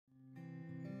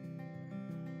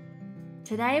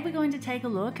Today we're going to take a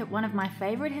look at one of my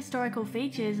favourite historical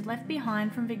features left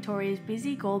behind from Victoria's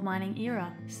busy gold mining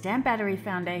era, stamp battery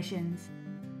foundations.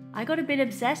 I got a bit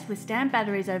obsessed with stamp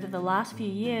batteries over the last few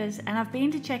years, and I've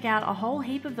been to check out a whole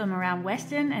heap of them around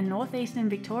western and northeastern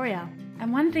Victoria.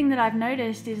 And one thing that I've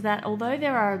noticed is that although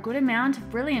there are a good amount of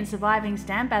brilliant surviving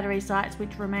stamp battery sites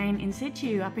which remain in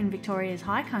situ up in Victoria's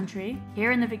high country,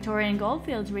 here in the Victorian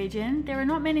Goldfields region there are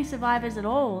not many survivors at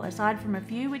all, aside from a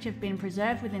few which have been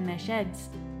preserved within their sheds.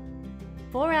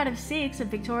 4 out of 6 of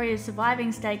Victoria's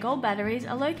surviving state gold batteries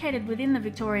are located within the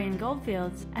Victorian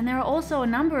Goldfields, and there are also a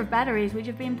number of batteries which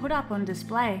have been put up on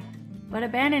display. But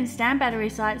abandoned stamp battery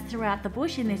sites throughout the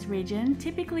bush in this region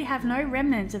typically have no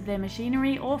remnants of their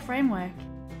machinery or framework.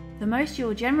 The most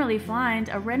you'll generally find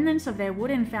are remnants of their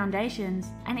wooden foundations,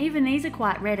 and even these are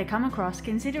quite rare to come across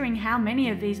considering how many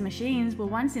of these machines were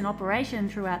once in operation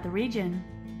throughout the region.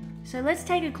 So let's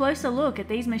take a closer look at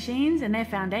these machines and their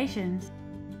foundations.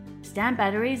 Stamp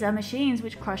batteries are machines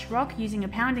which crush rock using a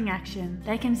pounding action.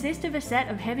 They consist of a set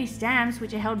of heavy stamps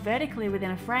which are held vertically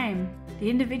within a frame.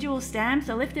 The individual stamps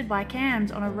are lifted by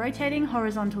cams on a rotating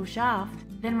horizontal shaft,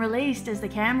 then released as the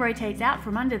cam rotates out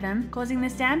from under them, causing the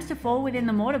stamps to fall within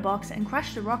the mortar box and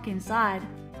crush the rock inside.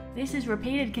 This is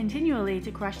repeated continually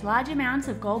to crush large amounts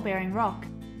of gold-bearing rock.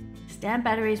 Stamp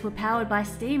batteries were powered by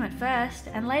steam at first,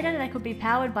 and later they could be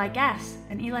powered by gas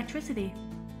and electricity.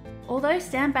 Although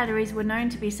stamp batteries were known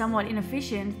to be somewhat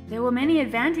inefficient, there were many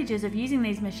advantages of using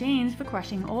these machines for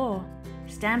crushing ore.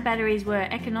 Stamp batteries were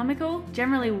economical,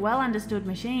 generally well understood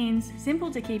machines,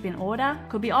 simple to keep in order,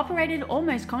 could be operated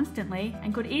almost constantly,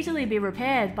 and could easily be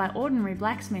repaired by ordinary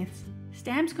blacksmiths.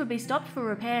 Stamps could be stopped for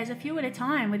repairs a few at a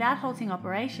time without halting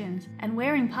operations, and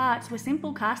wearing parts were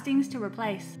simple castings to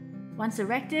replace. Once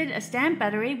erected, a stamp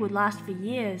battery would last for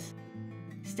years.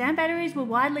 Stamp batteries were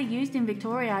widely used in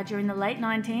Victoria during the late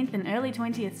 19th and early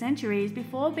 20th centuries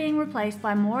before being replaced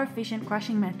by more efficient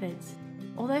crushing methods.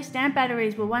 Although stamp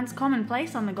batteries were once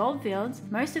commonplace on the goldfields,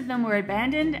 most of them were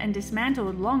abandoned and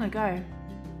dismantled long ago.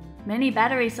 Many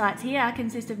battery sites here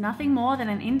consist of nothing more than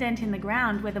an indent in the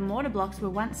ground where the mortar blocks were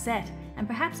once set, and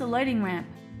perhaps a loading ramp.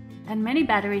 And many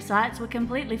battery sites were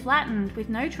completely flattened with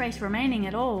no trace remaining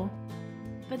at all.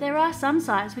 But there are some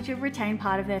sites which have retained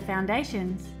part of their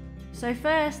foundations. So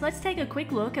first, let's take a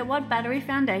quick look at what battery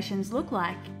foundations look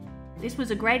like. This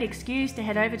was a great excuse to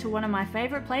head over to one of my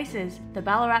favourite places, the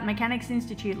Ballarat Mechanics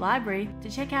Institute Library, to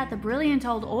check out the brilliant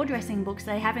old ore dressing books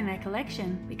they have in their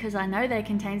collection, because I know they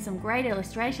contain some great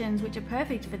illustrations which are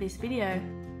perfect for this video.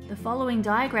 The following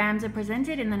diagrams are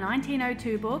presented in the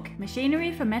 1902 book,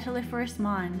 Machinery for Metalliferous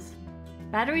Mines.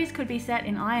 Batteries could be set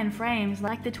in iron frames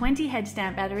like the 20-head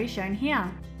stamp battery shown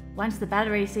here. Once the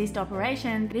battery ceased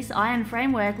operation, this iron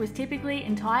framework was typically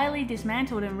entirely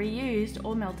dismantled and reused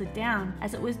or melted down,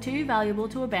 as it was too valuable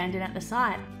to abandon at the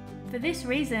site. For this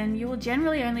reason, you will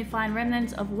generally only find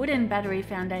remnants of wooden battery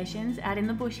foundations out in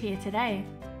the bush here today.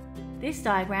 This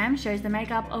diagram shows the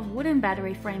makeup of wooden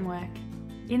battery framework.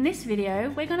 In this video,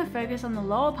 we're going to focus on the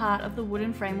lower part of the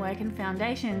wooden framework and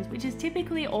foundations, which is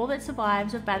typically all that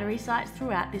survives of battery sites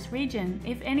throughout this region,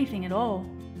 if anything at all.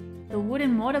 The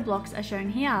wooden mortar blocks are shown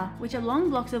here, which are long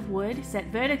blocks of wood set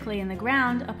vertically in the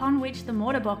ground upon which the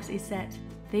mortar box is set.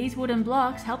 These wooden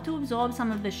blocks help to absorb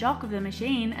some of the shock of the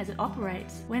machine as it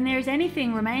operates. When there is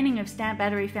anything remaining of stamp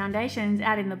battery foundations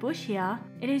out in the bush here,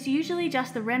 it is usually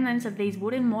just the remnants of these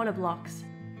wooden mortar blocks.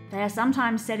 They are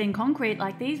sometimes set in concrete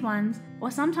like these ones,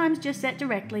 or sometimes just set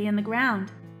directly in the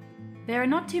ground. There are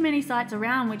not too many sites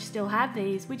around which still have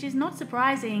these, which is not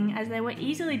surprising as they were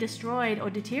easily destroyed or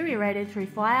deteriorated through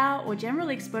fire or general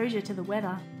exposure to the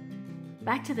weather.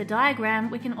 Back to the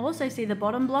diagram, we can also see the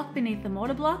bottom block beneath the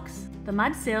mortar blocks, the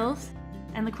mud sills,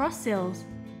 and the cross sills.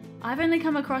 I've only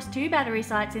come across 2 battery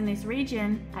sites in this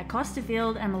region, at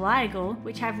Costerfield and Malayagal,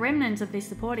 which have remnants of this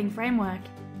supporting framework.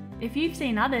 If you've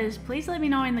seen others, please let me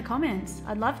know in the comments.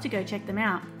 I'd love to go check them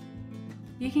out.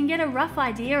 You can get a rough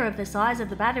idea of the size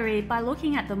of the battery by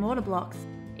looking at the mortar blocks.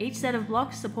 Each set of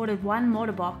blocks supported one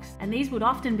mortar box, and these would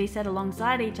often be set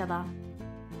alongside each other.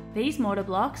 These mortar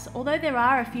blocks, although there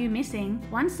are a few missing,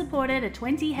 once supported a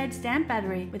 20-head stamp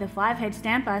battery with a 5-head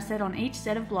stamper set on each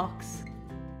set of blocks.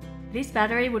 This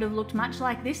battery would have looked much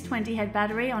like this 20-head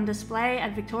battery on display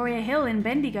at Victoria Hill in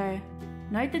Bendigo.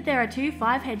 Note that there are 2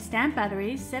 5-head stamp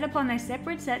batteries set upon their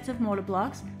separate sets of mortar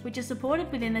blocks which are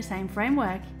supported within the same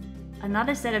framework.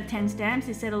 Another set of 10 stamps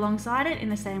is set alongside it in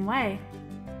the same way.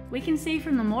 We can see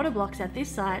from the mortar blocks at this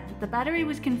site that the battery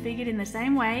was configured in the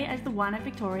same way as the one at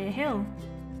Victoria Hill.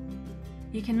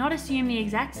 You cannot assume the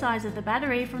exact size of the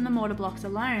battery from the mortar blocks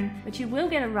alone, but you will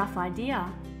get a rough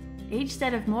idea. Each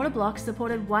set of mortar blocks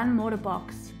supported one mortar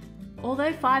box.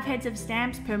 Although 5 heads of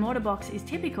stamps per mortar box is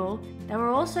typical, they were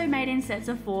also made in sets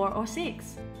of 4 or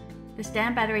 6. The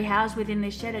stamp battery housed within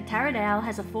this shed at Taradale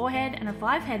has a 4-head and a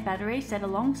 5-head battery set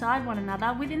alongside one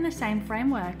another within the same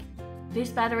framework. This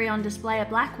battery on display at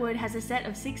Blackwood has a set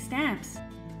of 6 stamps.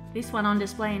 This one on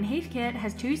display in Heathcote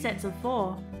has 2 sets of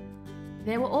 4.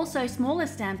 There were also smaller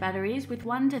stamp batteries with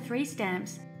 1 to 3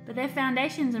 stamps, but their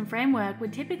foundations and framework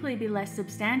would typically be less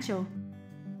substantial.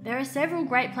 There are several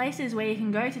great places where you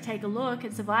can go to take a look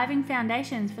at surviving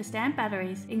foundations for stamp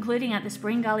batteries, including at the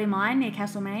Spring Gully Mine near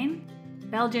Castlemaine,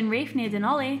 Belgian Reef near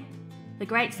Denali, the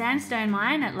Great Sandstone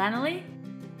Mine at Lannerley,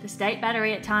 the State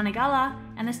Battery at Tarnagulla,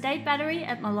 and the State Battery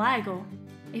at Malayagal.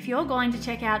 If you're going to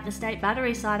check out the State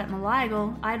Battery site at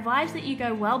Malayagal, I advise that you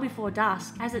go well before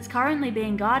dusk, as it's currently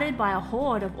being guarded by a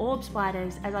horde of orb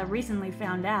spiders, as I recently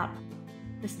found out.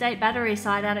 The State Battery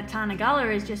site out at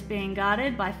Tarnagulla is just being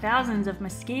guarded by thousands of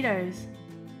mosquitoes.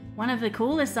 One of the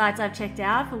coolest sites I've checked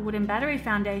out for wooden battery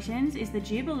foundations is the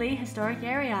Jubilee Historic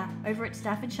Area over at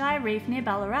Staffordshire Reef near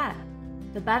Ballarat.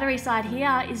 The battery site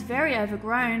here is very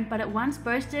overgrown, but it once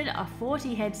boasted a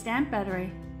 40-head stamp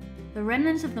battery. The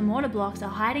remnants of the mortar blocks are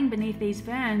hiding beneath these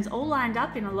ferns, all lined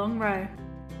up in a long row.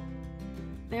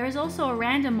 There is also a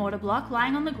random mortar block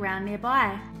lying on the ground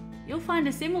nearby. You'll find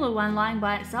a similar one lying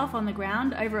by itself on the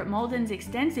ground over at Malden's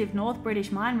extensive North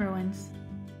British mine ruins.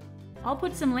 I'll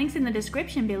put some links in the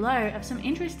description below of some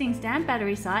interesting stamp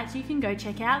battery sites you can go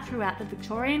check out throughout the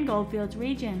Victorian Goldfields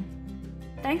region.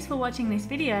 Thanks for watching this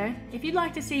video. If you'd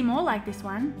like to see more like this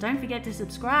one, don't forget to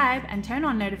subscribe and turn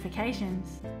on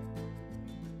notifications.